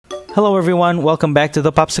Hello everyone, welcome back to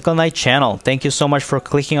the POPSICLE KNIGHT channel. Thank you so much for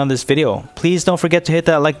clicking on this video. Please don't forget to hit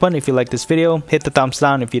that like button if you like this video, hit the thumbs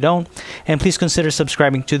down if you don't, and please consider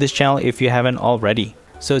subscribing to this channel if you haven't already.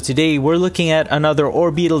 So today we're looking at another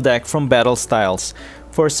Orbeetle deck from Battle Styles.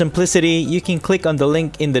 For simplicity, you can click on the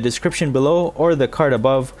link in the description below or the card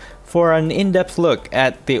above for an in-depth look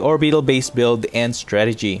at the Orbeetle base build and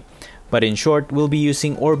strategy. But in short, we'll be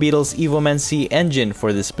using Orbeetle's Evomancy engine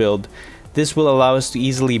for this build. This will allow us to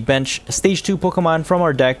easily bench Stage 2 Pokemon from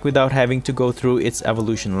our deck without having to go through its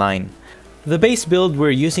evolution line. The base build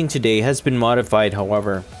we're using today has been modified,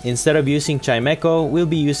 however. Instead of using Chimeco, we'll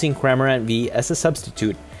be using Cramorant V as a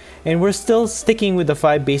substitute. And we're still sticking with the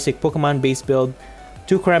 5 basic Pokemon base build,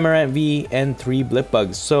 2 Cramorant V, and 3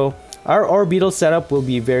 Blipbugs. So our Orbeetle setup will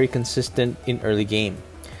be very consistent in early game.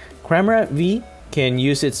 Cramorant V can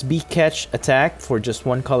use its B-Catch attack for just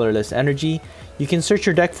 1 colorless energy. You can search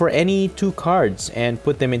your deck for any 2 cards and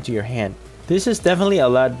put them into your hand. This is definitely a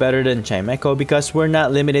lot better than Chimeco because we're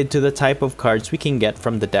not limited to the type of cards we can get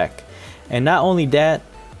from the deck. And not only that,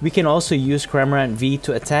 we can also use Cramorant V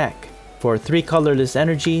to attack. For 3 colorless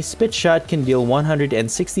energy, Spit Shot can deal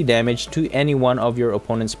 160 damage to any one of your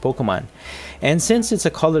opponent's Pokemon. And since it's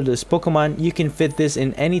a colorless Pokemon, you can fit this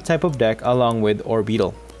in any type of deck along with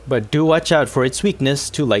Orbeetle. But do watch out for its weakness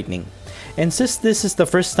to lightning. And since this is the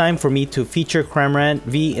first time for me to feature Cramorant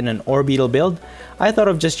V in an Orbeetle build, I thought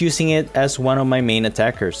of just using it as one of my main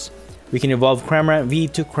attackers. We can evolve Cramorant V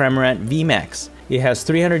to Cramorant VMAX. It has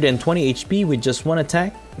 320 HP with just 1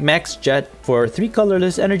 attack. Max Jet. For 3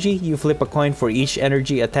 colorless energy, you flip a coin for each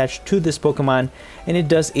energy attached to this Pokemon, and it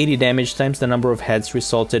does 80 damage times the number of heads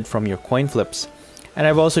resulted from your coin flips. And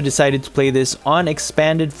I've also decided to play this on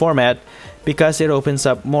expanded format because it opens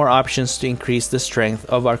up more options to increase the strength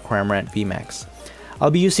of our Cramorant VMAX. I'll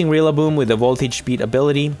be using Rillaboom with the Voltage Speed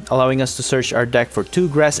ability, allowing us to search our deck for 2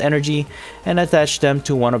 grass energy and attach them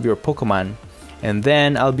to one of your Pokemon. And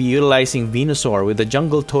then I'll be utilizing Venusaur with the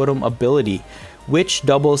Jungle Totem ability, which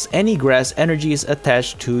doubles any grass energies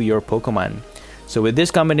attached to your Pokemon. So with this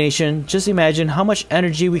combination, just imagine how much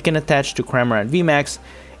energy we can attach to Cramorant VMAX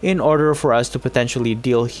in order for us to potentially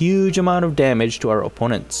deal huge amount of damage to our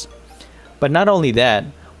opponents. But not only that,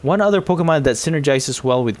 one other Pokemon that synergizes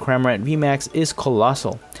well with Cramorant VMAX is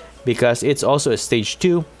Coalossal. Because it's also a Stage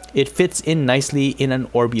 2, it fits in nicely in an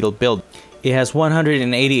Orbeetle build. It has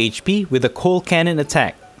 180 HP with a Coal Cannon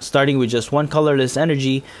attack. Starting with just 1 colorless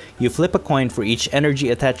energy, you flip a coin for each energy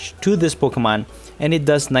attached to this Pokemon, and it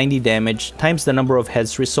does 90 damage times the number of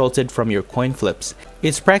heads resulted from your coin flips.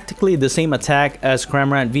 It's practically the same attack as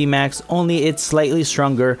Cramorant VMAX, only it's slightly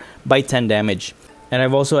stronger by 10 damage. And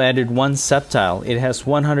I've also added 1 Sceptile. It has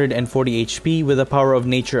 140 HP with a Power of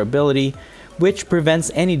Nature ability, which prevents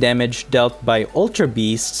any damage dealt by Ultra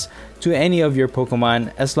Beasts to any of your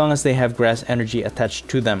Pokemon as long as they have grass energy attached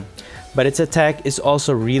to them. But its attack is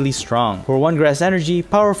also really strong. For 1 grass energy,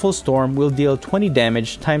 Powerful Storm will deal 20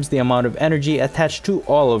 damage times the amount of energy attached to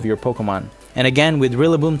all of your Pokemon. And again, with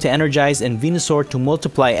Rillaboom to energize and Venusaur to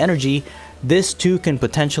multiply energy, this too can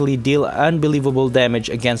potentially deal unbelievable damage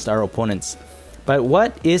against our opponents. But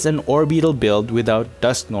what is an Orbeetle build without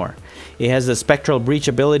Dusknoir? It has the Spectral Breach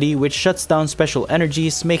ability, which shuts down special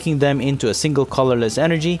energies, making them into a single colorless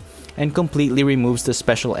energy, and completely removes the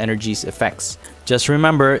special energies effects. Just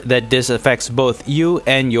remember that this affects both you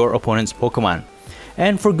and your opponent's Pokemon.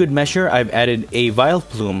 And for good measure, I've added a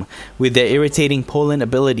Vileplume with the Irritating Pollen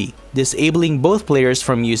ability, disabling both players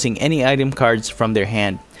from using any item cards from their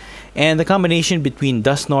hand. And the combination between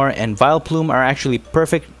Dusknoir and Vileplume are actually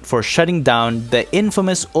perfect for shutting down the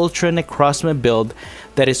infamous Ultra Necrozma build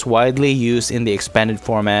that is widely used in the expanded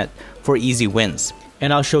format for easy wins.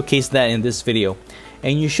 And I'll showcase that in this video.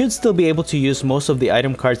 And you should still be able to use most of the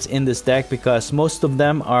item cards in this deck because most of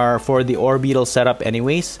them are for the Orbeetle setup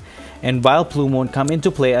anyways, and Vileplume won't come into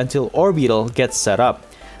play until Orbeetle gets set up.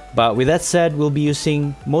 But with that said, we'll be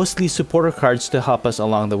using mostly supporter cards to help us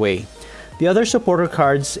along the way. The other supporter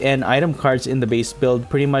cards and item cards in the base build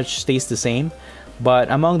pretty much stays the same, but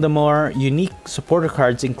among the more unique supporter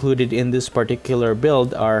cards included in this particular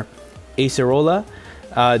build are Acerola.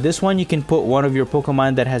 This one you can put one of your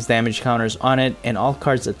Pokemon that has damage counters on it and all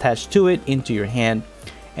cards attached to it into your hand.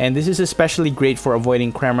 And this is especially great for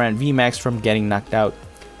avoiding Cramorant VMAX from getting knocked out.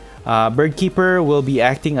 Birdkeeper will be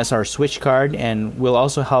acting as our switch card and will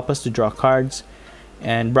also help us to draw cards.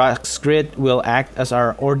 And Brock's Grit will act as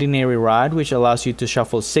our Ordinary Rod, which allows you to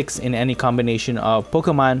shuffle 6 in any combination of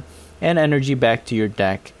Pokemon and energy back to your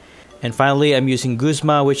deck. And finally, I'm using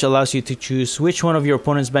Guzma, which allows you to choose which one of your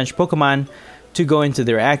opponent's bench Pokemon to go into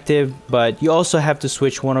their active, but you also have to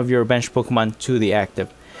switch one of your bench Pokemon to the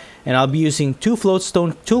active. And I'll be using 2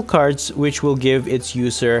 Floatstone tool cards, which will give its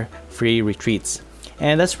user free retreats.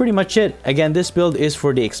 And that's pretty much it. Again, this build is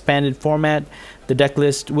for the expanded format. The deck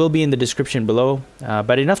list will be in the description below.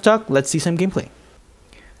 But enough talk, let's see some gameplay.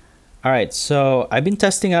 Alright, so I've been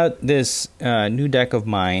testing out this new deck of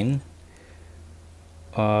mine.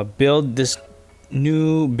 This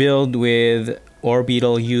new build with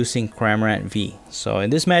Orbeetle using Cramorant V. So in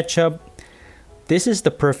this matchup, this is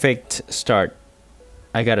the perfect start,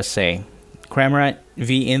 I gotta say. Cramorant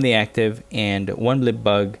V in the active and 1 Blip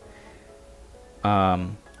Bug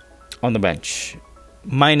on the bench,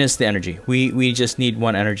 minus the energy. We just need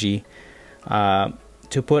 1 energy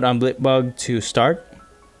to put on Blip Bug to start,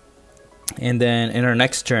 and then in our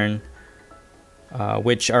next turn,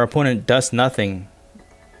 which our opponent does nothing,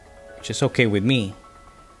 which is okay with me,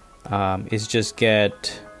 is just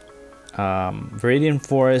get Viridian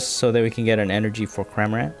Forest so that we can get an energy for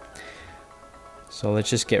Cramorant. So let's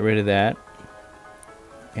just get rid of that,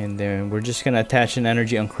 and then we're just gonna attach an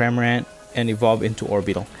energy on Cramorant and evolve into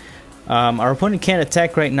Orbeetle. Our opponent can't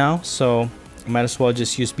attack right now, so might as well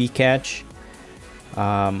just use B-Catch.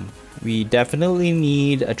 We definitely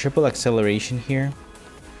need a triple acceleration here,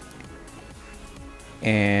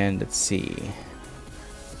 and let's see,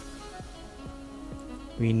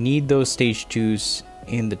 we need those stage 2s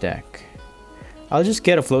in the deck. I'll just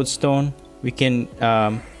get a Floatstone. We can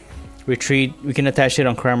retreat. We can attach it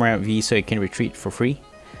on Cramorant V so it can retreat for free,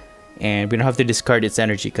 and we don't have to discard its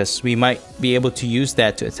energy because we might be able to use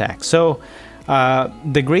that to attack. So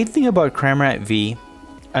the great thing about Cramorant V,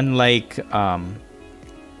 unlike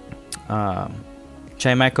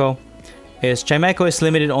Chimeco, is Chimeco is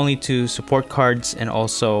limited only to support cards and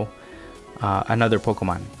also another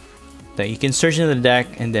Pokemon that you can search into the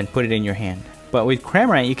deck and then put it in your hand. But with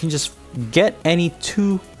Cramorant, you can just get any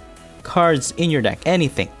 2 cards in your deck,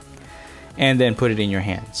 anything, and then put it in your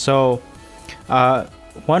hand. So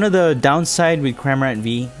one of the downside with Cramorant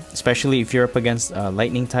V, especially if you're up against a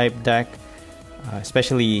lightning type deck,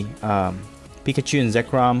 especially Pikachu and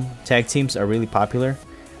Zekrom tag teams are really popular.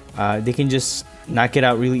 They can just knock it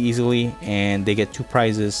out really easily and they get 2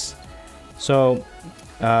 prizes. So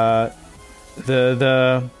the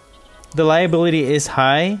liability is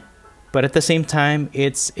high, but at the same time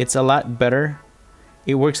it's a lot better.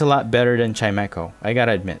 It works a lot better than Chimeco, I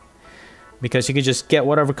gotta admit, because you can just get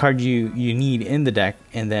whatever card you need in the deck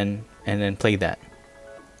and then play that,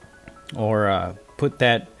 or put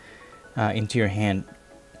that into your hand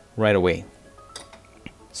right away.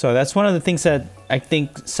 So that's one of the things that I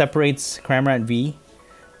think separates Cramorant V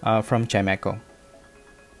from Chimeco.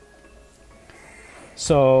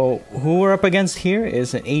 So who we're up against here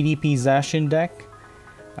is an ADP Zacian deck,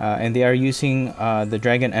 and they are using the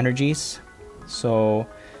Dragon Energies. So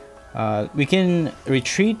we can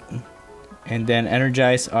retreat and then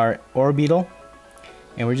energize our Orbeetle,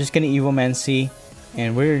 and we're just gonna Evomancy,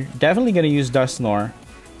 and we're definitely gonna use Dusknoir,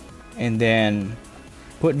 and then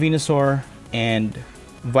put Venusaur and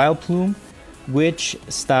Vileplume, which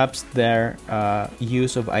stops their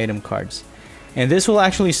use of item cards, and this will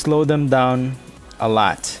actually slow them down a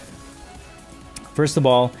lot. First of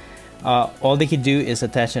all they can do is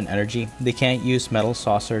attach an energy. They can't use Metal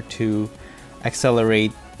Saucer to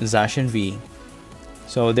accelerate Zacian V,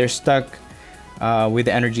 so they're stuck with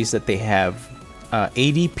the energies that they have.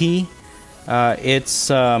 ADP,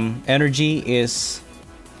 its energy is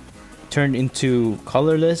turned into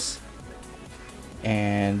colorless,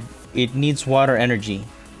 and it needs water energy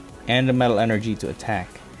and the metal energy to attack.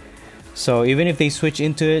 So even if they switch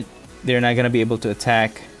into it, they're not gonna be able to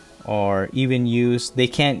attack or even use. They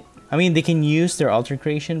can't. I mean, they can use their Alter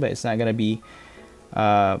Creation, but it's not gonna be.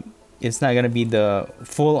 It's not gonna be the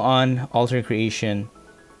full-on Alter Creation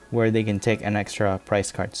where they can take an extra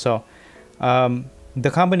prize card. So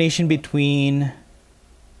the combination between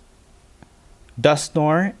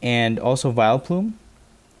Dusknoir and also Vileplume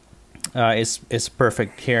is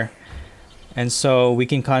perfect here, and so we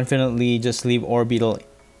can confidently just leave Orbeetle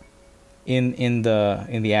in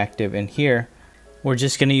the active. And here we're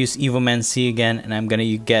just gonna use Evomancy again, and I'm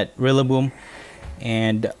gonna get Rillaboom,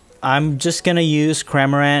 and I'm just gonna use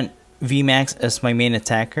Cramorant VMAX as my main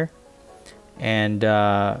attacker, and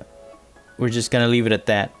we're just gonna leave it at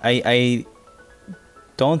that. I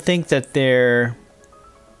don't think that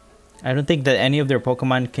any of their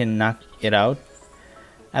Pokemon can knock it out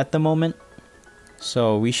at the moment,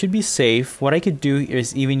 so we should be safe. What I could do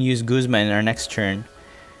is even use Guzma in our next turn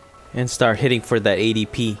and start hitting for that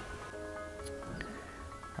ADP.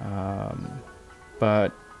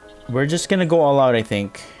 But we're just gonna go all out, I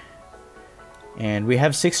think, and we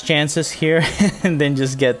have 6 chances here and then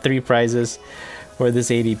just get 3 prizes for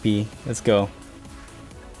this ADP. Let's go.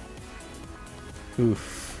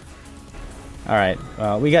 Oof. Alright,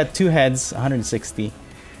 we got 2 heads, 160.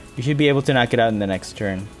 We should be able to knock it out in the next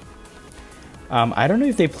turn. I don't know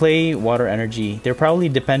if they play water energy. They're probably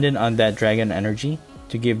dependent on that dragon energy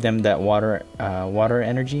to give them that water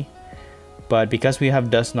energy. But because we have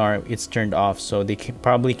Dusknoir, it's turned off, so they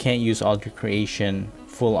probably can't use Ultra Creation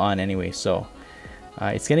full on anyway. So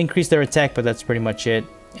it's gonna increase their attack, but that's pretty much it.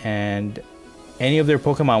 And any of their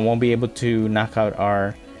Pokemon won't be able to knock out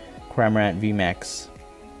our Cramorant VMAX.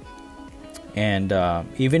 And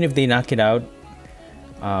even if they knock it out,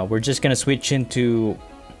 we're just gonna switch into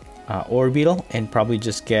Orbeetle and probably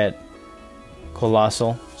just get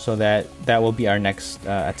Coalossal, so that will be our next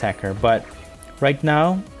attacker. But right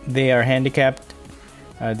now they are handicapped.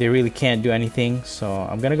 They really can't do anything, so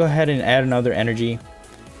I'm gonna go ahead and add another energy,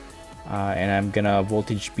 and I'm gonna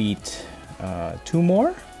voltage beat 2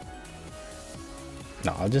 more.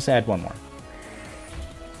 No, I'll just add 1 more.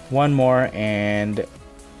 1 more and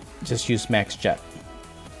just use Max Jet.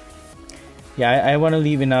 Yeah, I want to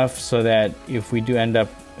leave enough so that if we do end up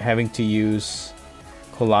having to use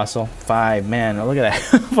Coalossal, 5, man, look at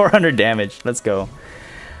that. 400 damage. Let's go.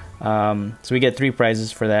 So we get 3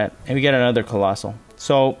 prizes for that, and we get another Coalossal.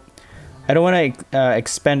 So I don't want to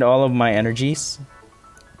expend all of my energies,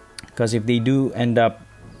 because if they do end up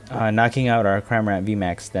knocking out our Cramorant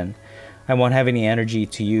VMAX, then I won't have any energy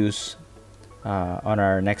to use on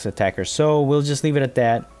our next attacker. So we'll just leave it at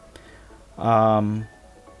that.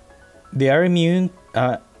 They are immune.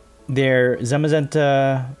 Their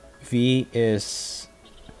Zamazenta V is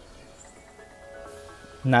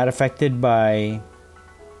not affected by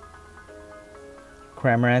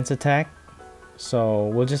Cramorant's attack, so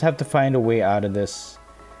we'll just have to find a way out of this.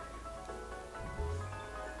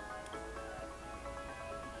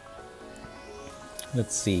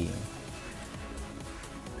 Let's see.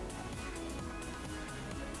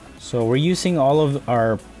 So we're using all of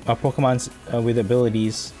our Pokemons with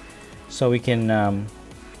abilities, so we can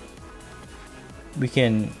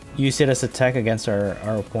use it as attack against our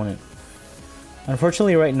opponent.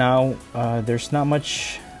 Unfortunately, right now there's not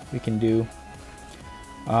much we can do.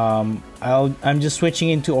 I'm just switching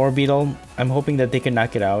into Orbeetle. I'm hoping that they can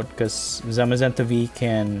knock it out, because Zamazenta V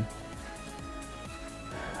can.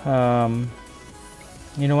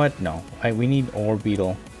 You know what? No, we need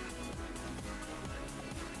Orbeetle.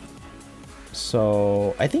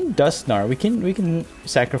 So I think Dusknoir. We can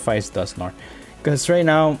sacrifice Dusknoir, because right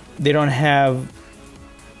now they don't have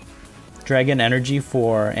Dragon Energy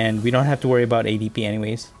and we don't have to worry about ADP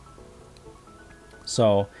anyways.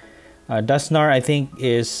 So Dusknoir, I think,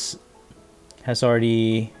 has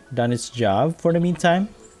already done its job for the meantime.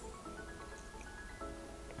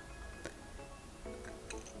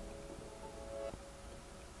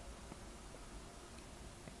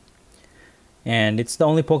 And it's the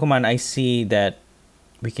only Pokemon I see that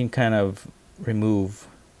we can kind of remove,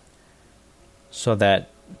 so that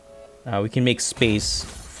we can make space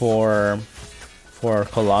for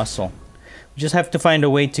Coalossal. We just have to find a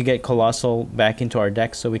way to get Coalossal back into our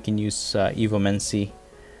deck so we can use Evomancy.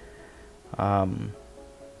 Let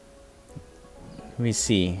me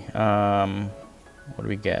see. What do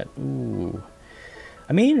we get? Ooh.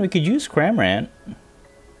 I mean, we could use Cramorant,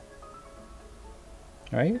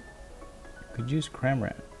 right? Could use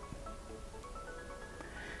Cramorant.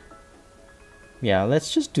 Yeah,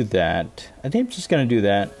 let's just do that. I think I'm just gonna do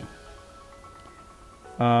that.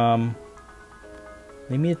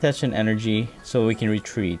 Let me attach an energy so we can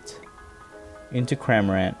retreat into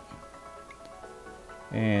Cramorant,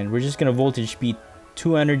 and we're just gonna voltage beat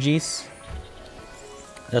 2 energies.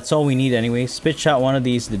 That's all we need anyway. Spit shot one of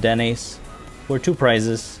these Dedenes for 2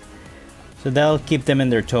 prizes, so that'll keep them in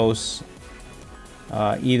their toes.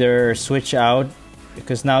 Either switch out,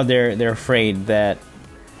 because now they're afraid that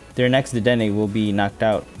their next Dedenne will be knocked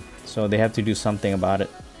out, so they have to do something about it.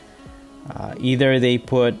 Either they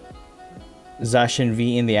put Zacian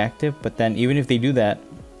V in the active, but then even if they do that,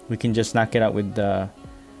 we can just knock it out with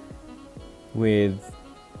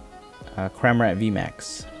Cramorant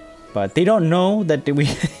VMAX. But they don't know that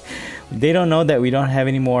they don't know that we don't have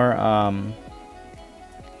any more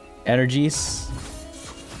energies.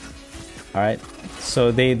 All right.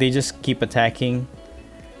 So they just keep attacking.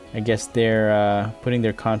 I guess they're putting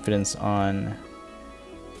their confidence on.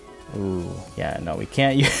 Ooh, yeah, no, we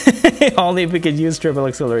can't use only if we could use triple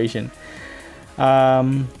acceleration.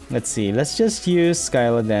 Let's see. Let's just use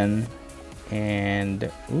Skyla then,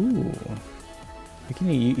 and ooh, we can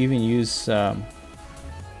even use.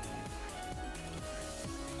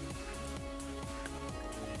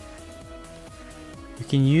 We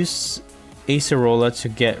can use Acerola to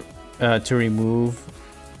get. To remove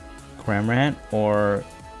Cramorant, or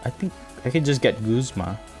I think I could just get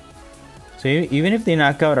Guzma. So even if they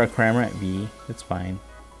knock out our Cramorant V, that's fine.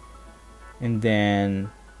 And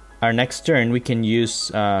then our next turn, we can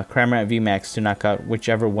use Cramorant VMAX to knock out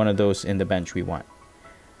whichever one of those in the bench we want.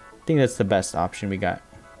 I think that's the best option we got.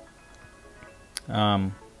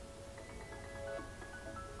 Let's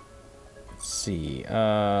see.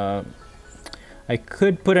 I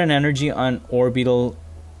could put an energy on Orbeetle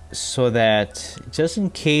so that just in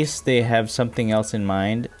case they have something else in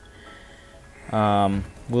mind,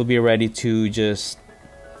 we'll be ready to just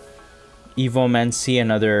Evomancy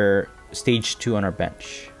another stage 2 on our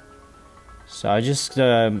bench. So I just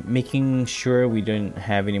making sure we don't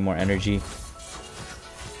have any more energy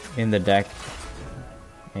in the deck,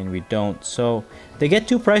 and we don't. So they get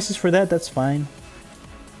 2 prices for that. That's fine.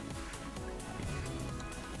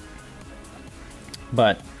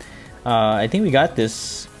 But I think we got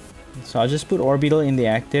this. So I'll just put Orbeetle in the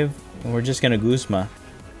active, and we're just gonna Guzma.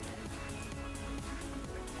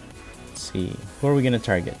 Let's see, who are we gonna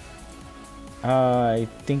target? I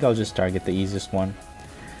think I'll just target the easiest one.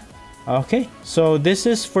 Okay, so this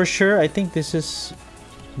is for sure. I think this is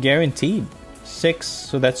guaranteed 6,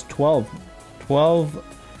 so that's 12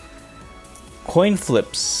 coin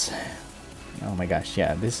flips. Oh my gosh,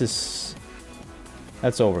 yeah, that's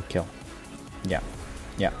overkill. Yeah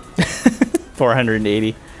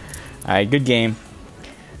 480. All right, good game.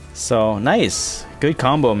 So nice, good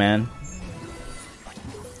combo, man.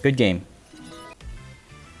 Good game.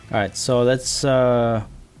 All right, so let's move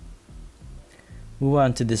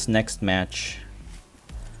on to this next match.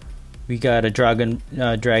 We got a dragon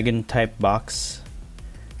type box.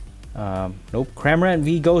 Nope. Cramorant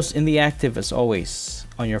V goes in the active as always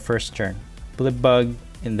on your first turn. Blipbug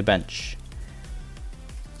in the bench.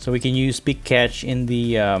 So we can use Big Catch in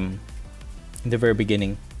the very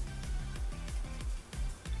beginning.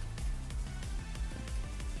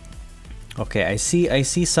 Okay, I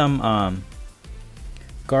see some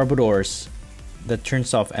Garbodors that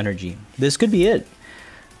turns off energy. This could be it.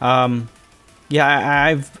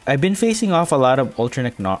 Yeah, I've been facing off a lot of Ultra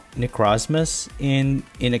Necrozmas in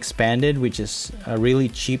expanded, which is a really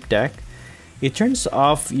cheap deck. It turns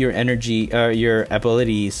off your energy, your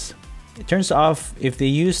abilities. It turns off if they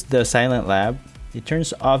use the Silent Lab. It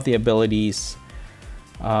turns off the abilities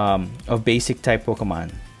of basic type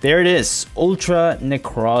Pokemon. There it is, Ultra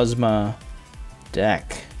Necrozma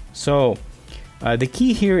deck. So the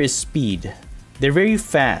key here is speed. They're very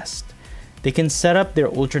fast. They can set up their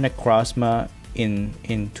Ultra Necrozma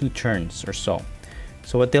in 2 turns or so.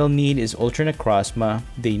 So what they'll need is Ultra Necrozma.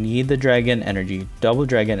 They need the Dragon Energy, double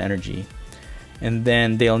Dragon Energy, and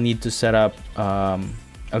then they'll need to set up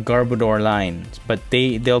a Garbodor line. But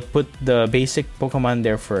they'll put the basic Pokemon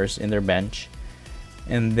there first in their bench,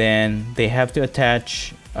 and then they have to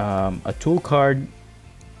attach a tool card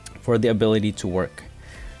for the ability to work.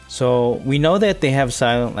 So we know that they have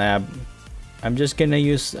Silent Lab. I'm just gonna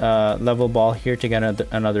use Level Ball here to get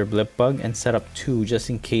another Blipbug and set up 2 just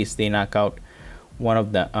in case they knock out one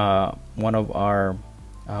of our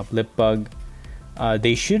Blipbug.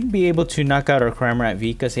 They should be able to knock out our Cramorant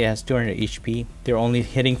V because he has 200 HP. They're only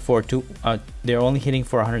hitting for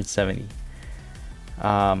 170.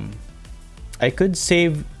 I could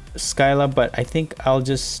save Skyla, but I think I'll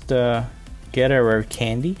just get a rare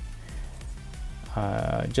candy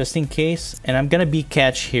just in case. And I'm gonna be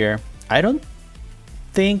catch here. I don't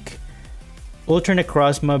think Ultra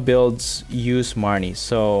Necrozma builds use Marnie,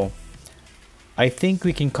 so I think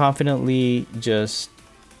we can confidently just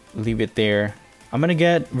leave it there. I'm gonna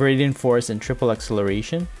get Viridian Force and triple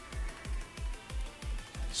acceleration,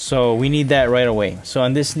 so we need that right away. So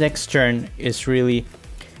on this next turn is really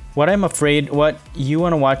what I'm afraid, what you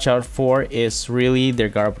want to watch out for is really their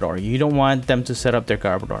Garbodor. You don't want them to set up their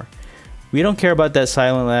Garbodor. We don't care about that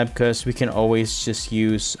Silent Lab because we can always just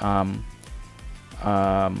use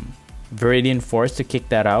Viridian Force to kick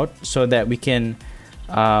that out so that we can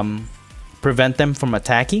prevent them from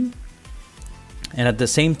attacking, and at the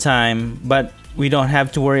same time, but we don't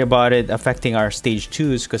have to worry about it affecting our stage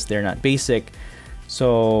 2s because they're not basic.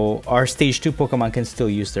 So our stage 2 Pokemon can still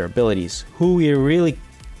use their abilities. Who we really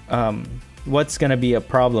what's gonna be a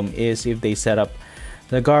problem is if they set up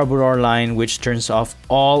the Garbodor line, which turns off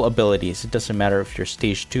all abilities. It doesn't matter if you're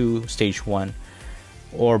stage 2, stage 1,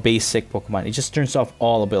 or basic Pokemon. It just turns off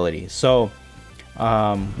all abilities. So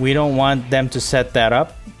we don't want them to set that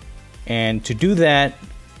up. And to do that,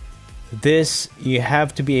 you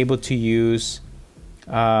have to be able to use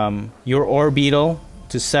your Orbeetle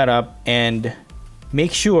to set up and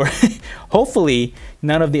make sure, hopefully,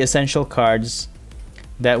 none of the essential cards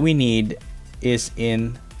that we need is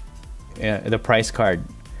in the price card.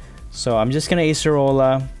 So I'm just gonna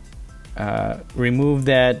Acerola remove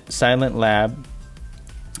that Silent Lab,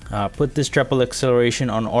 put this triple acceleration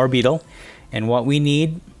on Orbeetle, and what we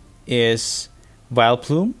need is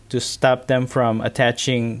Vileplume to stop them from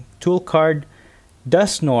attaching Tool Card,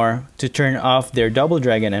 Dusknoir to turn off their Double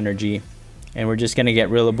Dragon energy, and we're just gonna get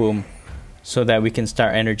Rillaboom so that we can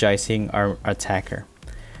start energizing our attacker.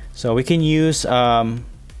 So we can use Cramorant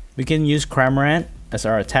as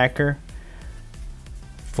our attacker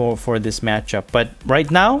for this matchup. But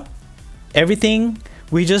right now, everything,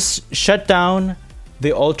 we just shut down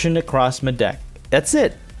the Ultra Necrozma deck. That's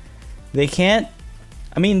it. They can't,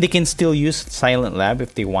 I mean, they can still use Silent Lab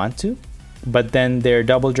if they want to, but then their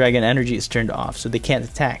Double Dragon energy is turned off, so they can't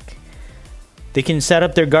attack. They can set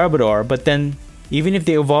up their Garbodor, but then even if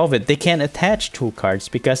they evolve it, they can't attach tool cards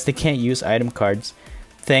because they can't use item cards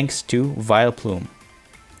thanks to Vileplume.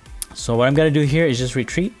 So what I'm gonna do here is just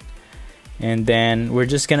retreat, and then we're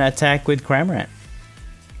just gonna attack with Cramorant.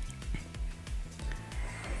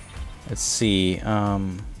 Let's see.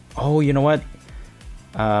 Oh, you know what?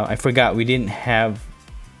 I forgot we didn't have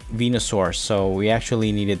Venusaur, so we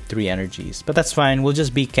actually needed 3 energies. But that's fine. We'll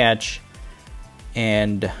just beat catch,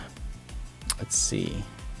 and let's see.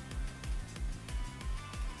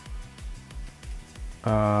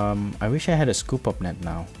 I wish I had a scoop up net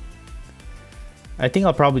now. I think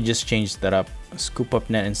I'll probably just change that up. Scoop up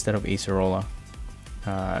net instead of Acerola.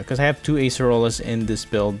 Because I have 2 Acerolas in this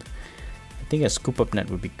build. I think a scoop up net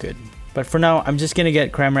would be good. But for now, I'm just gonna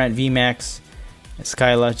get Cramorant VMAX and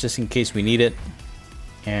Skyla just in case we need it.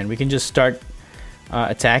 And we can just start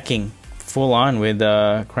attacking full on with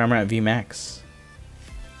Cramorant VMAX.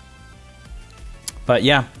 But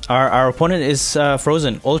yeah, our opponent is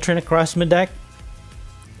frozen. Ultra Necrozma deck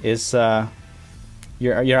is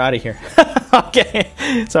you're out of here. Okay,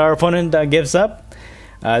 so our opponent gives up.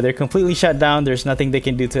 They're completely shut down. There's nothing they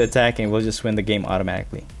can do to attack, and we'll just win the game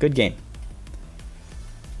automatically. Good game.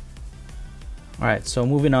 All right, so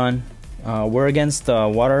moving on. We're against the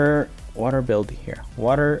water build here.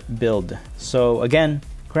 Water build. So again,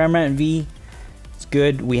 Cramorant V. It's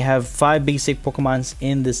good. We have 5 basic Pokemons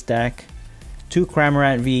in this deck. 2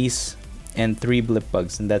 Cramorant Vs and 3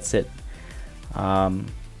 Blipbugs, and that's it.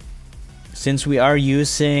 Since we are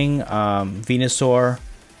using Venusaur,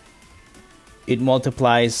 it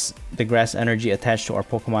multiplies the grass energy attached to our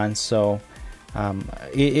Pokemon, so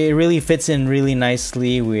it really fits in really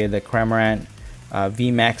nicely with the Cramorant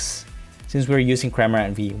VMAX. Since we're using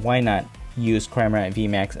Cramorant V, why not use Cramorant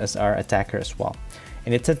VMAX as our attacker as well?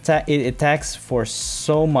 And it attacks for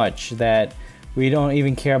so much that we don't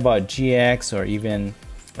even care about GX or even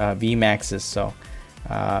VMAXs. So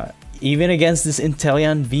even against this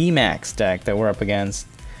Inteleon VMAX deck that we're up against,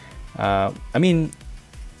 I mean,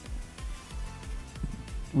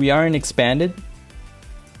 we aren't expanded,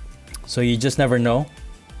 so you just never know.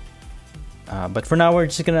 But for now, we're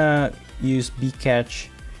just gonna use Beak Catch,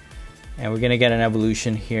 and we're gonna get an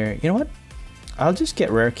evolution here. You know what? I'll just get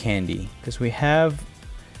Rare Candy because we have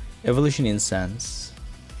Evolution Incense,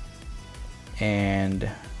 and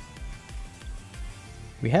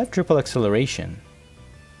we have Triple Acceleration.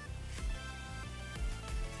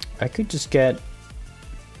 I could just get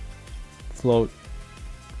Float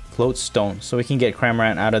Stone so we can get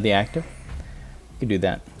Cramorant out of the active. We could do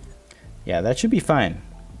that. Yeah, that should be fine.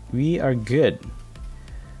 We are good.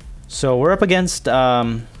 So we're up against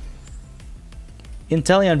Inteleon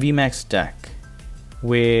VMAX deck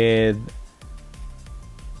with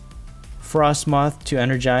Frostmoth to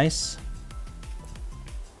energize.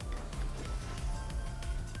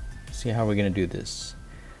 See how we're gonna do this.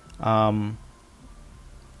 And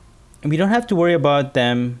we don't have to worry about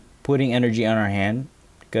them putting energy on our hand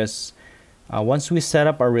because once we set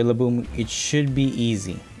up our Rillaboom, it should be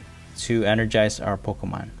easy to energize our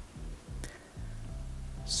Pokemon.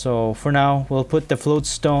 So for now, we'll put the Float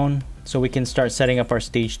Stone so we can start setting up our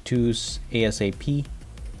stage 2s ASAP.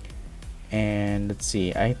 And let's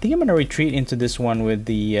see, I think I'm gonna retreat into this one with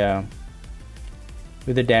the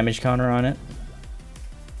damage counter on it,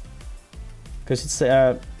 because it's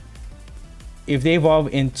if they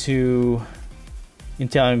evolve into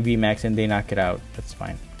Inteleon VMAX and they knock it out, that's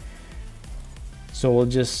fine. So we'll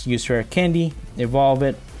just use Rare Candy, evolve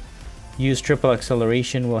it, use Triple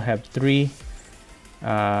Acceleration. We'll have 3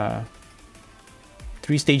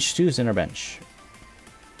 stage 2s in our bench.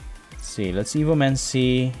 Let's see, let's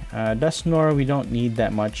Evomancy. Dusknoir, we don't need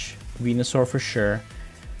that much. Venusaur for sure.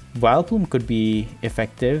 Vileplume could be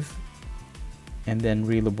effective. And then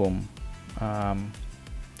Rillaboom.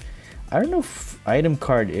 I don't know if item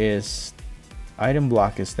block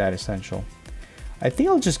is that essential. I think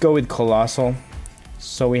I'll just go with Coalossal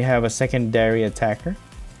so we have a secondary attacker.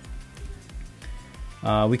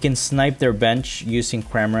 We can snipe their bench using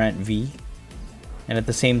Cramorant V, and at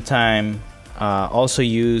the same time also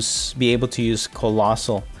be able to use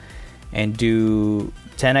Coalossal and do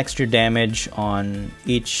 10 extra damage on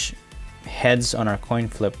each heads on our coin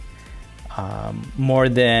flip, more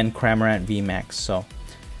than Cramorant VMAX. So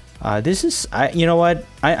this is, you know what,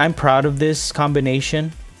 I'm proud of this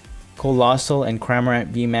combination, Coalossal and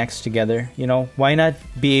Cramorant VMAX together. You know, why not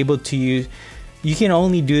be able to use, you can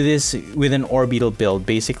only do this with an Orbeetle build.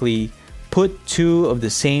 Basically put two of the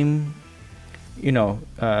same, you know,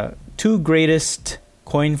 two greatest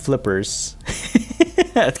coin flippers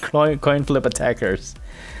coin flip attackers,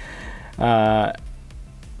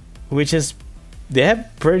 which is, they have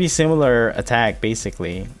pretty similar attack.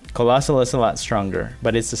 Basically Coalossal is a lot stronger,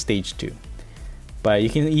 but it's a stage 2, but you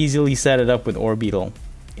can easily set it up with Orbeetle.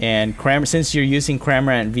 And since you're using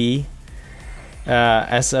Cramorant V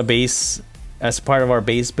as a base, as part of our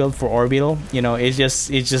base build for Orbeetle, you know, it's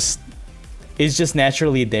just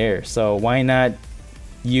naturally there. So why not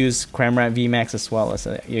use Cramorant VMAX as well as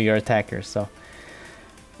your attacker? So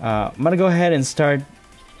I'm gonna go ahead and start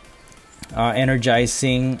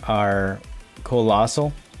energizing our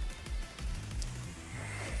Coalossal.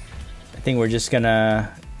 I think we're just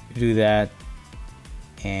gonna do that,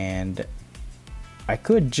 and I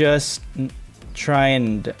could just try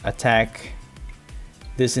and attack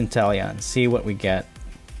this Inteleon, see what we get.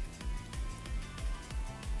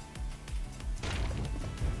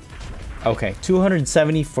 Okay,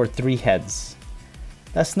 270 for 3 heads.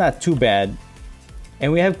 That's not too bad.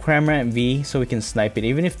 And we have Cramorant V, so we can snipe it.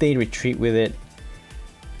 Even if they retreat with it,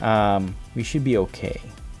 we should be okay.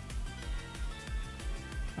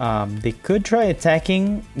 They could try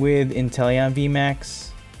attacking with Inteleon VMAX.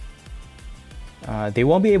 They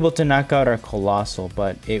won't be able to knock out our Coalossal,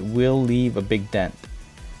 but it will leave a big dent.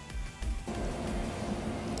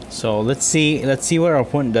 So let's see what our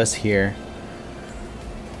opponent does here.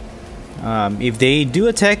 If they do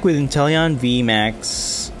attack with Inteleon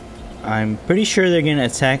VMAX, I'm pretty sure they're gonna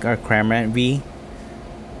attack our Cramorant V,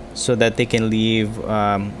 so that they can leave, you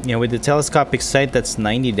know, with the telescopic sight, that's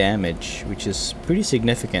 90 damage, which is pretty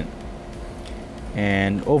significant.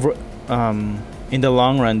 And over, in the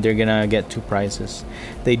long run, they're gonna get 2 prizes.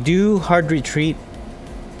 They do hard retreat,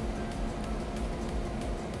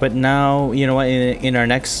 but now, you know what, in our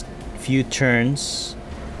next few turns,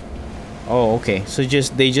 oh, okay, so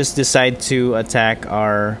they just decide to attack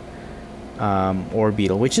our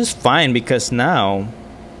Orbeetle, which is fine, because now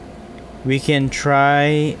we can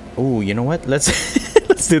try. Oh, you know what, let's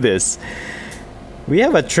let's do this. We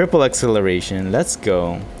have a triple acceleration. Let's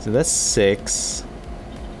go. So that's 6,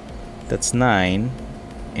 that's 9,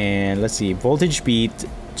 and let's see, voltage beat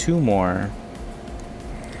 2 more,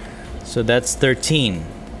 so that's 13,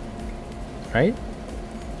 right?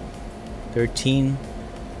 13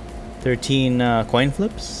 coin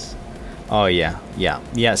flips. Oh yeah,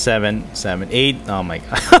 7, 8. Oh my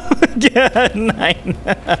god. Yeah, 9.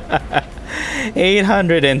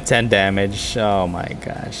 810 damage. Oh my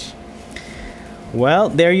gosh. Well,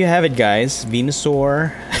 there you have it, guys.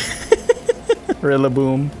 Venusaur,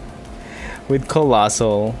 Rillaboom with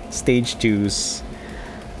Coalossal, stage 2s.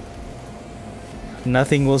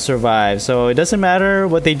 Nothing will survive. So it doesn't matter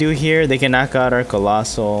what they do here. They can knock out our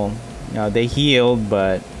Coalossal. Now they healed,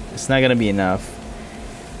 but it's not gonna be enough.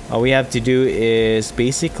 All we have to do is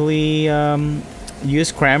basically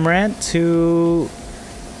use Cramorant to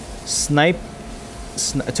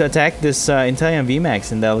attack this Inteleon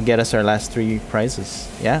VMAX, and that'll get us our last 3 prizes.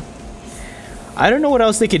 Yeah, I don't know what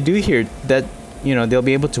else they could do here that, you know, they'll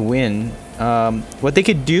be able to win. What they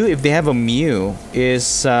could do if they have a Mew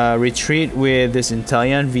is retreat with this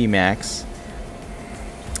Inteleon VMAX,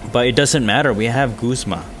 but it doesn't matter. We have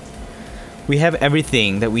Guzma. We have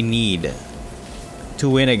everything that we need to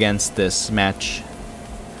win against this match.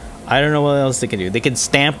 I don't know what else they can do. They can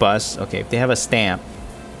stamp us. Okay, if they have a stamp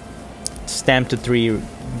to 3,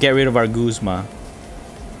 get rid of our Guzma.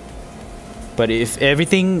 But if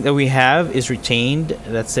everything that we have is retained,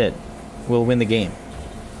 that's it. We'll win the game.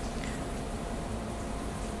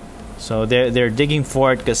 So they're digging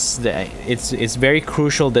for it, because it's very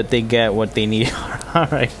crucial that they get what they need. All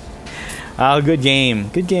right. Good game.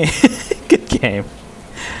 Good game. Good game.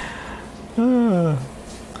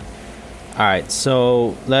 Alright,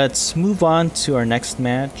 so let's move on to our next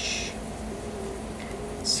match.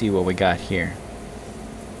 Let's see what we got here.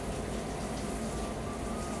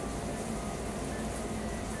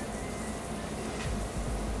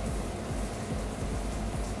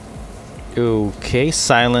 Okay,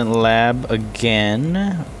 Silent Lab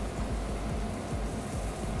again.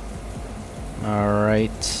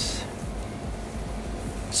 Alright.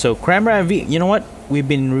 So Cramorant V, you know what? we've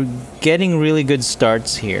been getting really good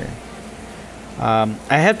starts here. I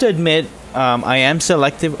have to admit, I am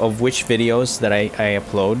selective of which videos that I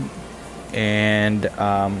upload, and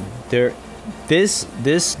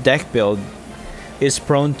this deck build is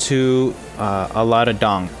prone to a lot of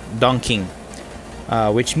donking,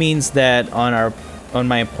 which means that on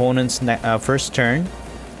my opponent's first turn,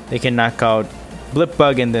 they can knock out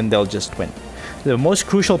Blipbug and then they'll just win. The most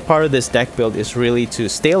crucial part of this deck build is really to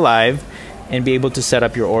stay alive and be able to set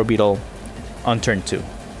up your Orbeetle on turn 2.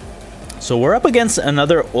 So we're up against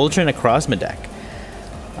another Ultra Necrozma deck.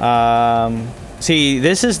 See,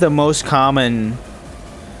 this is the most common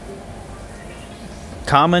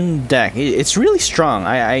deck. It's really strong.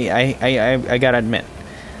 I gotta admit.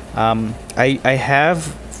 I have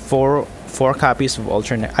four copies of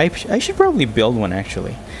Ultra. I should probably build one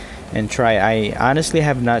actually, and try. I honestly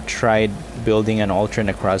have not tried building an Ultra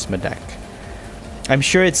Necrozma deck. I'm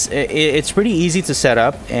sure it's pretty easy to set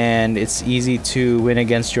up, and it's easy to win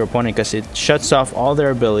against your opponent because it shuts off all their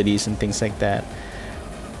abilities and things like that.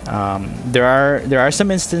 There are some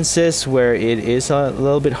instances where it is a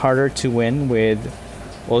little bit harder to win with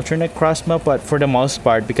Ultra Necrozma, but for the most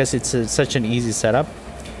part, because it's such an easy setup,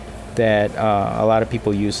 that a lot of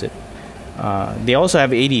people use it. They also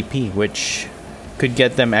have ADP, which could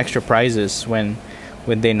get them extra prizes when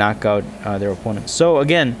they knock out their opponents. So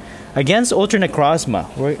again, against Ultra Necrozma,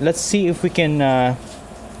 let's see if we can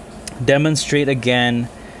demonstrate again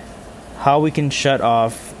how we can shut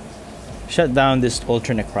down this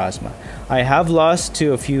Ultra Necrozma. I have lost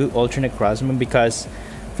to a few Ultra Necrozma because,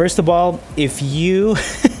 first of all, if you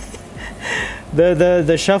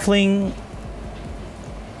the shuffling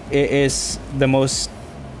is the most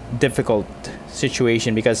difficult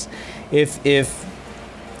situation, because if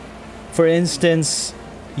for instance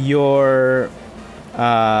if your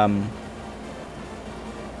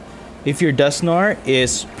Dusknoir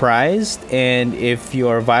is prized and if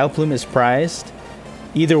your Vileplume is prized,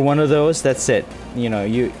 either one of those, that's it. You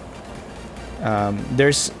know,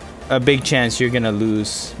 there's a big chance you're gonna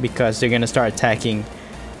lose because they're gonna start attacking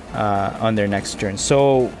on their next turn.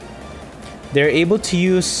 So they're able to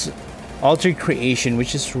use Altered Creation,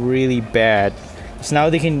 which is really bad. So now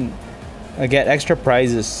they can get extra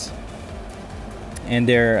prizes and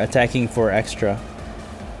they're attacking for extra.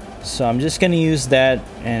 So I'm just gonna use that,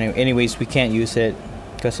 and anyways we can't use it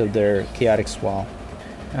because of their Chaotic Swall.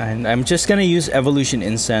 And I'm just gonna use Evolution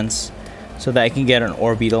Incense so that I can get an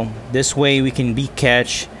Orbeetle. This way we can beat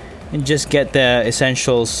catch and just get the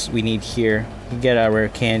essentials we need here. We get our rare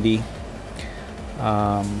candy.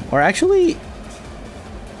 Or actually,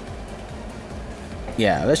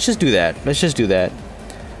 yeah, let's just do that.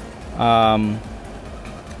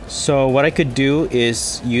 So what I could do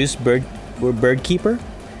is use Bird Keeper.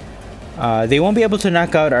 They won't be able to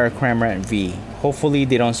knock out our Cramorant V. Hopefully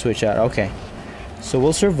they don't switch out. Okay, so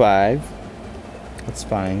we'll survive. That's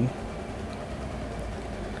fine.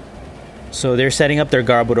 So they're setting up their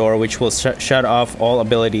Garbodor, which will shut off all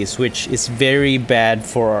abilities, which is very bad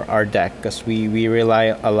for our deck because we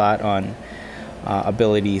rely a lot on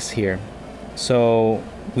abilities here. So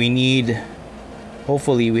we need,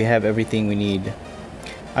 hopefully we have everything we need.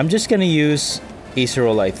 I'm just gonna use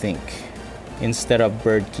Acerol, I think, instead of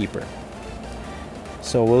Bird Keeper.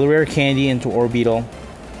 So we'll rare candy into Orbeetle,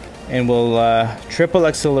 and we'll triple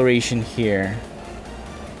acceleration here.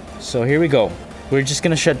 So here we go. We're just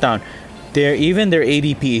gonna shut down. Even their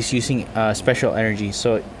ADP is using special energy.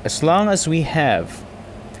 So as long as we have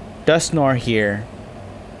Dusknoir here,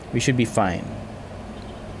 we should be fine.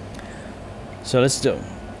 So let's do.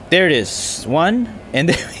 There it is. One, and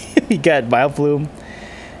then we got Vileplume,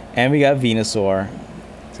 and we got Venusaur.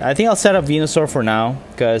 So I think I'll set up Venusaur for now,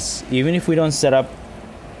 because even if we don't set up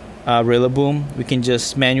Rillaboom, we can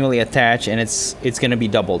just manually attach, and it's gonna be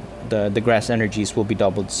doubled. The grass energies will be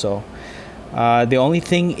doubled. So the only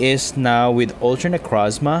thing is now with Ultra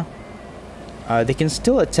Necrozma, they can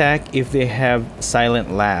still attack if they have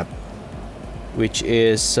Silent Lab, which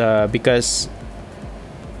is because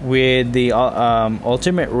with the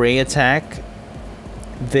Ultimate Ray attack,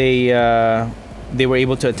 they were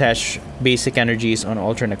able to attach basic energies on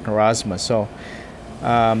Ultra Necrozma. So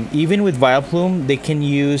even with Vileplume, they can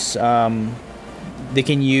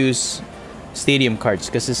use Stadium cards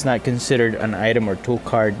because it's not considered an item or tool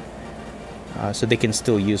card. So they can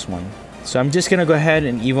still use one. So I'm just gonna go ahead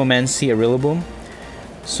and Evomancy a Rillaboom.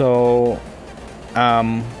 So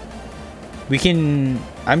I'm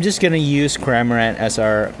just gonna use Cramorant as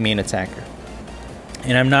our main attacker.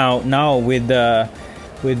 And I'm now with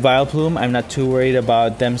Vileplume, I'm not too worried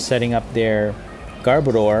about them setting up their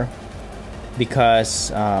Garbodor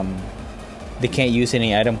because they can't use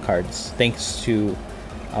any item cards thanks to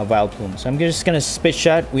Vileplume. So I'm just gonna spit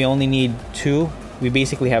shot. We only need 2. We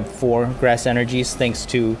basically have 4 grass energies thanks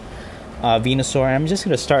to Venusaur. I'm just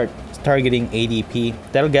gonna start targeting ADP.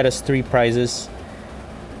 That'll get us 3 prizes.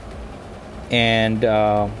 And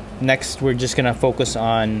next we're just gonna focus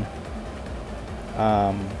on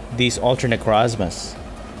these Ultra Necrozmas.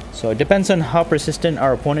 So it depends on how persistent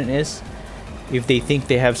our opponent is. If they think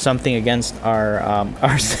they have something against our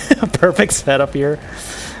perfect setup here,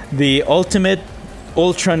 the ultimate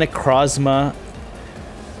Ultra Necrozma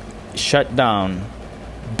shutdown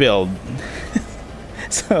build.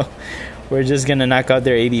 So we're just gonna knock out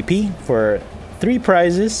their ADP for 3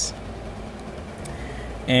 prizes.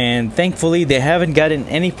 And thankfully they haven't gotten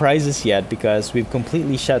any prizes yet because we've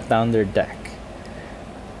completely shut down their deck.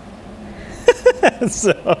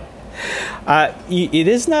 So it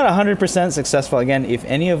is not 100% successful. Again, if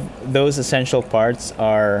any of those essential parts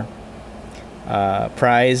are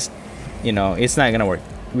prized, you know, it's not gonna work.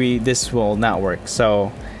 This will not work.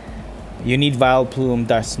 So you need Vileplume,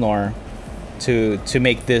 Dusknoir to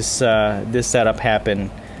make this this setup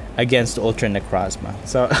happen against Ultra Necrozma.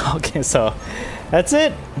 So okay, so that's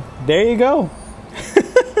it. There you go.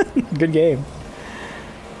 Good game.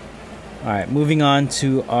 All right, moving on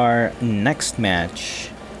to our next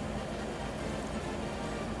match.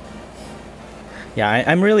 Yeah,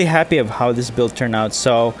 I'm really happy of how this build turned out.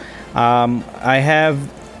 So I have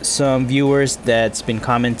some viewers that's been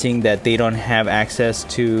commenting that they don't have access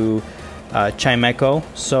to Chimeco.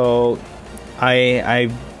 So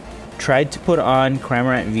I tried to put on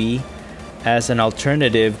Cramorant V as an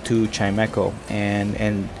alternative to Chimeco,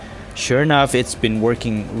 and sure enough, it's been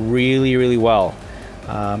working really well.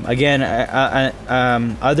 Again,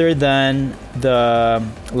 other than the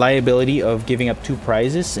liability of giving up 2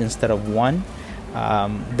 prizes instead of 1,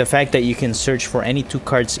 the fact that you can search for any 2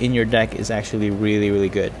 cards in your deck is actually really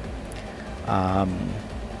good.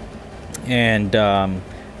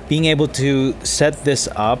 Being able to set this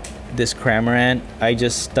up, this Cramorant, I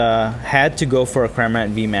just had to go for a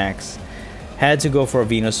Cramorant VMAX, had to go for a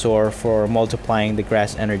Venusaur for multiplying the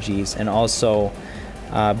grass energies, and also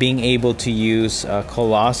being able to use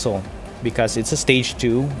Coalossal because it's a stage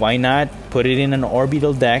 2. Why not put it in an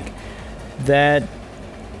Orbeetle deck that,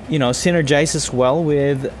 you know, synergizes well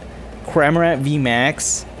with Cramorant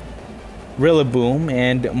VMAX, Rillaboom,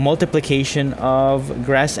 and multiplication of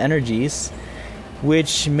grass energies,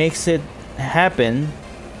 which makes it happen,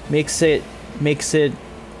 makes it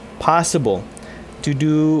possible to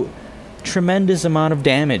do tremendous amount of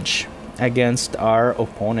damage against our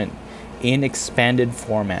opponent in expanded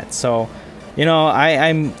format. So, you know,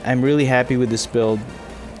 I'm really happy with this build,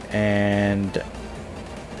 and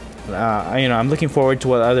you know, I'm looking forward to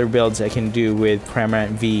what other builds I can do with Cramorant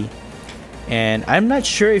V. And I'm not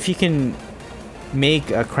sure if you can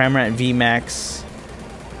make a Cramorant VMAX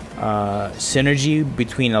synergy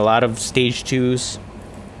between a lot of stage 2s,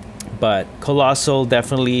 but Coalossal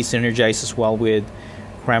definitely synergizes well with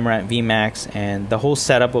Cramorant VMAX and the whole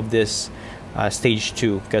setup of this stage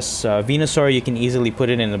 2, because Venusaur, you can easily put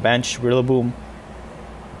it in the bench. Rillaboom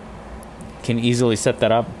can easily set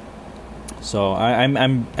that up. So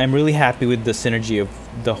I'm really happy with the synergy of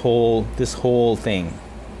this whole thing,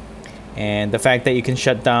 and the fact that you can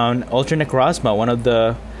shut down Ultra Necrozma, one of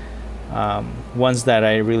the ones that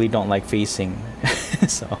I really don't like facing.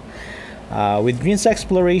 So with Green's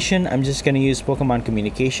Exploration, I'm just gonna use Pokemon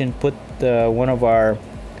Communication, put one of our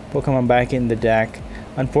Pokemon back in the deck.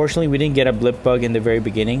 Unfortunately, we didn't get a Blip Bug in the very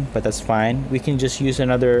beginning, but that's fine. We can just use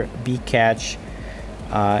another B-Catch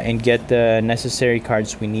and get the necessary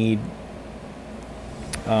cards we need.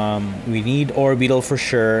 We need Orbeetle for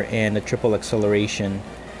sure, and a triple acceleration,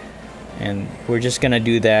 and we're just gonna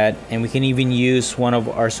do that. And we can even use one of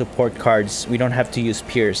our support cards. We don't have to use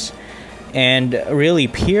Pierce, and really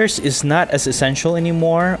Pierce is not as essential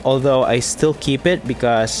anymore, although I still keep it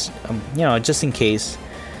because you know, just in case,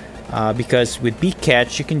 because with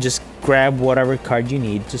B-Catch you can just grab whatever card you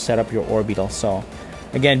need to set up your Orbeetle. So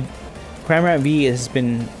again, Cramorant V has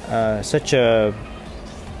been such a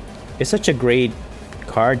great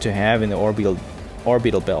card to have in the Orbeetle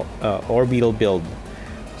build.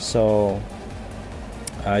 So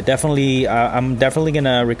I'm definitely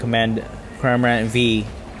gonna recommend Cramorant V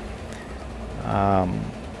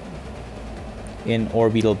in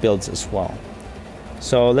Orbeetle builds as well.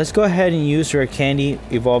 So let's go ahead and use Rare Candy,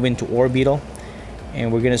 evolve into Orbeetle,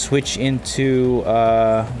 and we're gonna switch into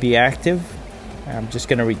be active. I'm just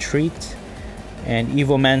gonna retreat and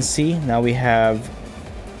Evomancy. Now we have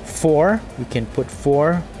 4. We can put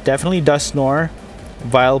 4. Definitely Dusknoir,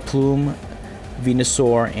 Vileplume,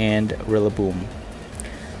 Venusaur, and Rillaboom.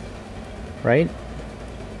 right?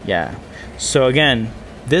 Yeah. So again,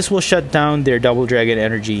 this will shut down their double dragon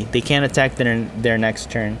energy. They can't attack their next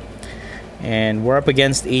turn. And we're up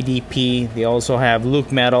against ADP. They also have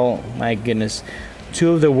LucMetal. My goodness,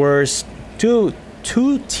 two of the worst, two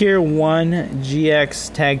tier 1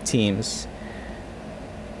 GX tag teams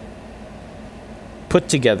put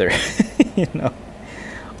together. You know,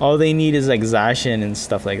 all they need is like Zacian and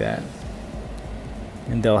stuff like that,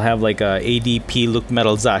 and they'll have like a ADP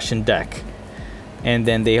LucMetal Zacian deck. And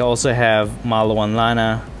then they also have Malo and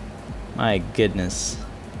Lana. My goodness.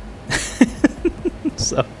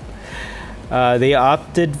 So they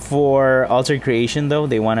opted for Altered Creation though.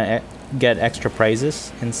 They want to get extra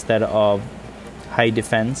prizes instead of high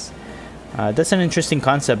defense. That's an interesting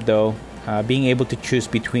concept though. Being able to choose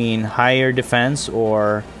between higher defense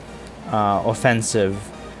or offensive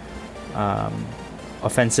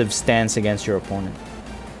stance against your opponent.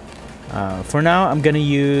 For now, I'm gonna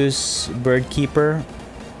use Bird Keeper.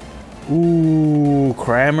 Ooh,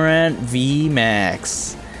 Cramorant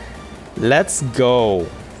VMAX. Let's go.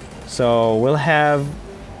 So we'll have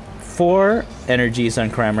 4 energies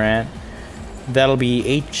on Cramorant. That'll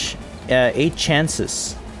be 8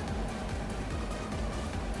 chances.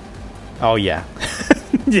 Oh yeah.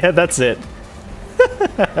 Yeah, that's it.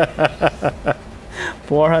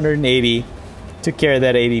 480. Took care of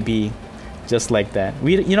that ADP just like that.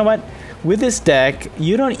 You know what? With this deck,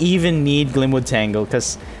 you don't even need Glimwood Tangle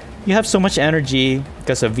because you have so much energy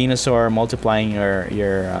because of Venusaur multiplying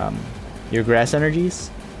your grass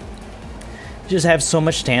energies. You just have so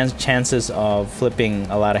much chances of flipping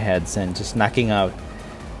a lot of heads and just knocking out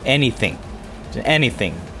anything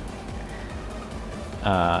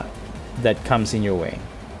that comes in your way.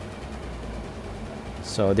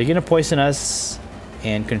 So they're gonna poison us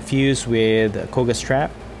and confuse with Koga's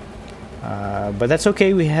Trap, but that's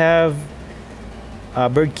okay. We have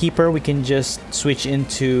Bird Keeper. We can just switch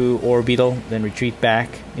into Orbeetle, then retreat back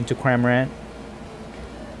into Cramorant,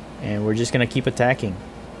 and we're just gonna keep attacking.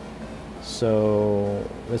 So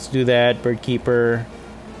let's do that. Bird Keeper,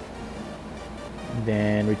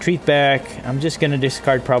 then retreat back. I'm just gonna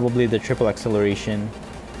discard probably the triple acceleration,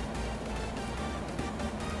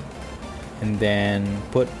 and then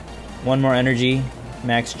put one more energy,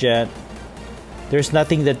 Max Jet. There's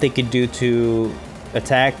nothing that they could do to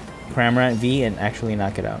attack Cramorant V and actually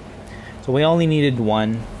knock it out. So we only needed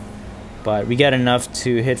 1, but we got enough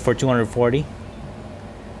to hit for 240,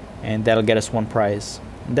 and that'll get us 1 prize.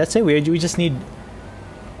 And that's it. We just need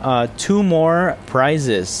 2 more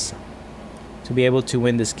prizes to be able to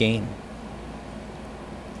win this game.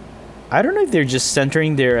 I don't know if they're just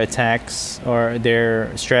centering their attacks or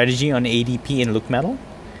their strategy on ADP and LucMetal.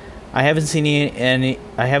 I haven't seen any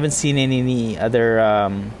other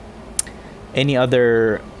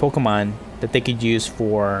Pokemon that they could use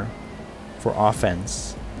for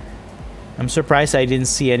offense. I'm surprised I didn't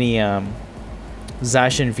see any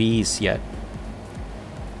Zacian Vs yet.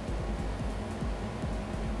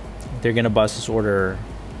 They're gonna bust this order.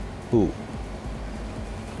 Ooh.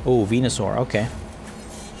 Oh, Venusaur. Okay.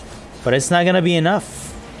 But it's not gonna be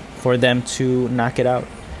enough for them to knock it out.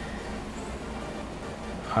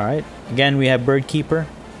 Alright, again we have Bird Keeper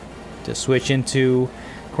to switch into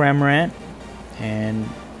Cramorant, and I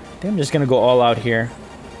think I'm just gonna go all out here.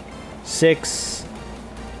 6,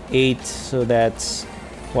 8, so that's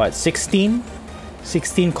what, 16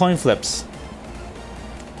 coin flips.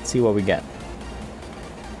 Let's see what we get.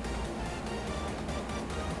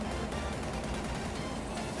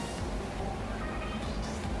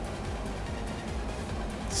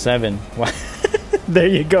 Seven. There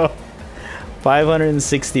you go.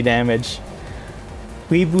 560 damage.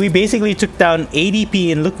 We basically took down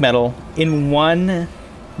ADP and LucMetal in 1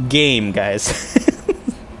 game, guys.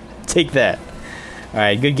 Take that.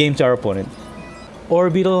 Alright, good game to our opponent.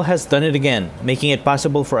 Orbeetle has done it again, making it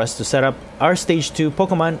possible for us to set up our Stage 2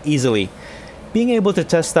 Pokemon easily. Being able to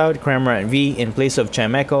test out Cramorant V in place of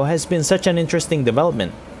Chimeco has been such an interesting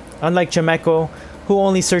development. Unlike Chimeco, who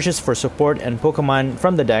only searches for support and Pokemon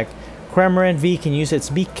from the deck, Cramorant V can use its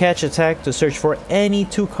Beak Catch attack to search for any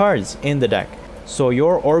 2 cards in the deck. So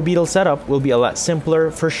your Orbeetle setup will be a lot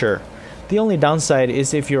simpler for sure. The only downside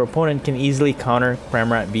is if your opponent can easily counter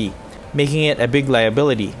Cramorant V, making it a big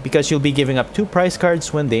liability because you'll be giving up 2 prize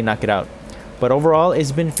cards when they knock it out. But overall,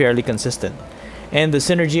 it's been fairly consistent. And the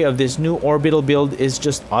synergy of this new Orbeetle build is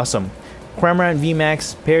just awesome. Cramorant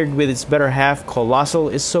VMAX paired with its better half Coalossal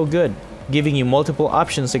is so good, giving you multiple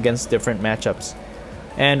options against different matchups.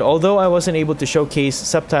 And although I wasn't able to showcase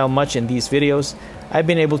Sceptile much in these videos, I've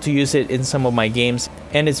been able to use it in some of my games,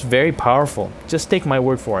 and it's very powerful. Just take my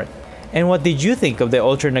word for it. And what did you think of the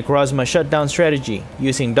Ultra Necrozma shutdown strategy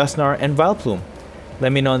using Dusknoir and Vileplume?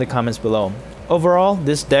 Let me know in the comments below. Overall,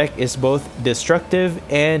 this deck is both destructive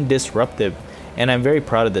and disruptive, and I'm very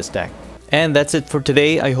proud of this deck. And that's it for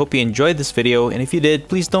today. I hope you enjoyed this video, and if you did,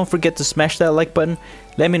 please don't forget to smash that like button.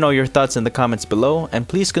 Let me know your thoughts in the comments below, and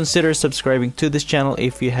please consider subscribing to this channel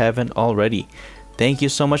if you haven't already. Thank you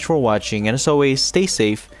so much for watching, and as always, stay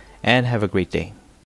safe and have a great day.